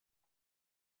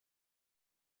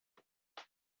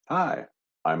Hi,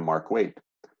 I'm Mark Waite.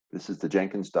 This is the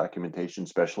Jenkins Documentation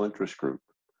Special Interest Group.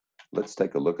 Let's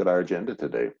take a look at our agenda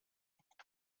today.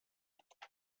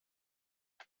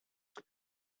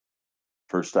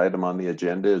 First item on the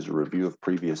agenda is a review of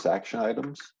previous action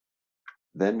items.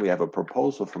 Then we have a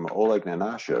proposal from Oleg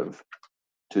Nanashev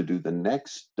to do the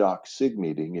next SIG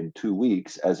meeting in 2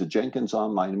 weeks as a Jenkins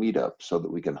Online Meetup so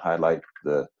that we can highlight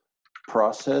the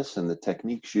process and the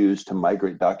techniques used to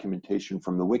migrate documentation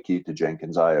from the wiki to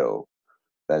Jenkins.io.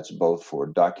 That's both for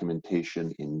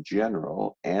documentation in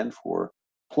general and for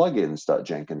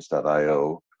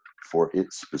plugins.jenkins.io for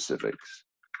its specifics.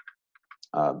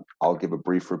 I'll give a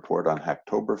brief report on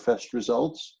Hacktoberfest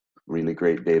results, really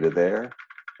great data there,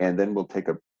 and then we'll take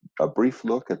a brief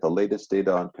look at the latest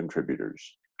data on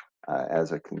contributors.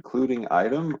 As a concluding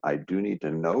item, I do need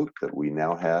to note that we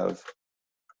now have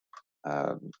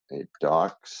a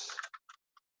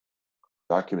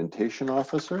documentation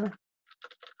officer.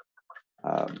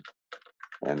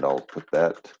 And I'll put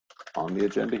that on the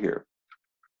agenda here.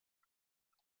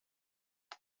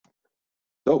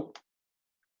 So,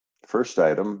 first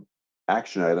item,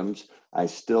 action items. I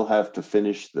still have to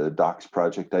finish the docs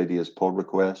project ideas pull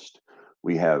request.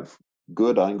 We have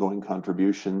good ongoing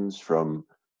contributions from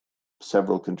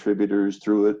several contributors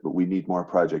through it, but we need more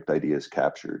project ideas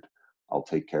captured. I'll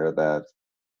take care of that.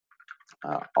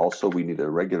 Also, we need a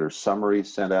regular summary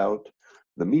sent out.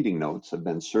 The meeting notes have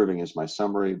been serving as my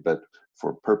summary, but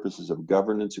for purposes of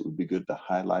governance, it would be good to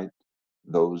highlight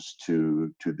those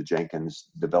to the Jenkins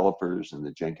developers and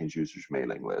the Jenkins users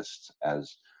mailing lists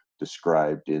as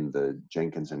described in the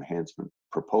Jenkins enhancement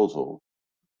proposal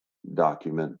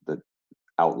document that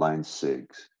outlines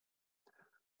SIGs.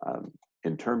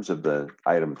 In terms of the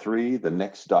item 3, the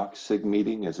next SIG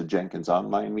meeting is a Jenkins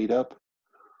Online Meetup.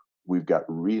 We've got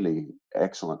really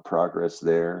excellent progress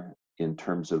there in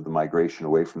terms of the migration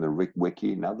away from the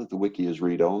wiki. Now that the wiki is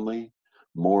read-only,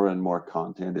 more and more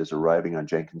content is arriving on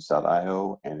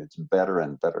Jenkins.io, and it's better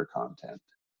and better content.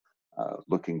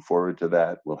 Looking forward to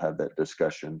that. We'll have that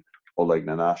discussion. Oleg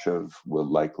Nanashev will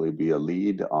likely be a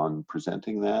lead on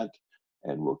presenting that,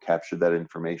 and we'll capture that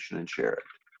information and share it.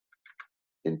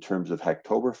 In terms of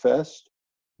Hacktoberfest,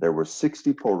 there were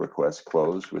 60 pull requests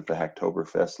closed with the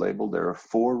Hacktoberfest label. There are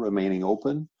 4 remaining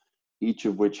open, each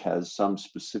of which has some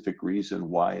specific reason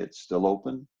why it's still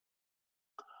open.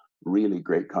 Really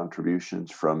great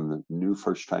contributions from the new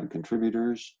first-time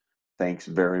contributors. Thanks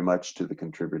very much to the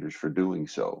contributors for doing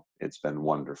so. It's been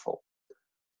wonderful.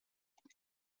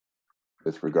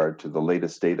 With regard to the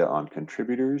latest data on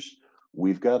contributors,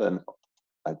 we've got a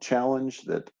challenge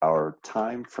that our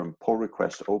time from pull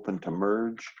request open to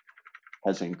merge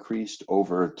has increased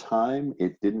over time.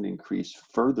 It didn't increase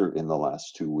further in the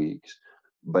last 2 weeks,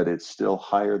 but it's still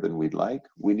higher than we'd like.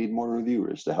 We need more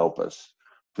reviewers to help us.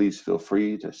 Please feel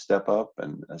free to step up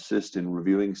and assist in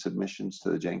reviewing submissions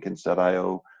to the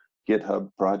Jenkins.io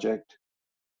GitHub project.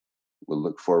 We'll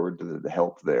look forward to the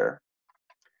help there.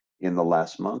 In the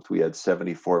last month, we had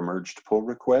 74 merged pull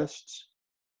requests,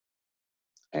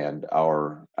 and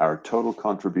our total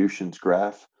contributions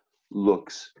graph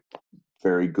looks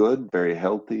very good, very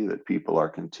healthy, that people are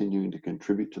continuing to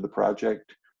contribute to the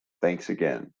project. Thanks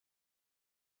again.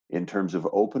 In terms of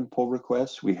open pull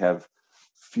requests, we have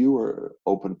fewer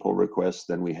open pull requests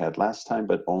than we had last time,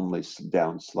 but only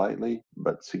down slightly,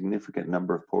 but significant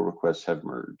number of pull requests have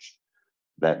merged.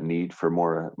 That need for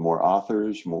more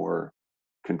authors, more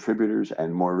contributors,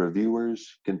 and more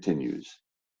reviewers continues.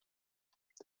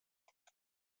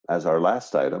 As our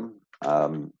last item,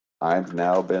 I've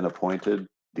now been appointed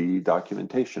the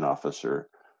documentation officer.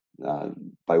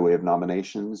 By way of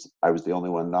nominations, I was the only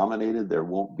one nominated. There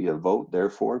won't be a vote,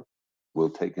 therefore, we'll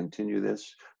continue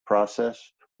this process,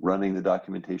 running the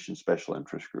documentation special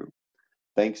interest group.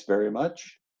 Thanks very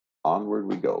much. Onward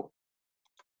we go.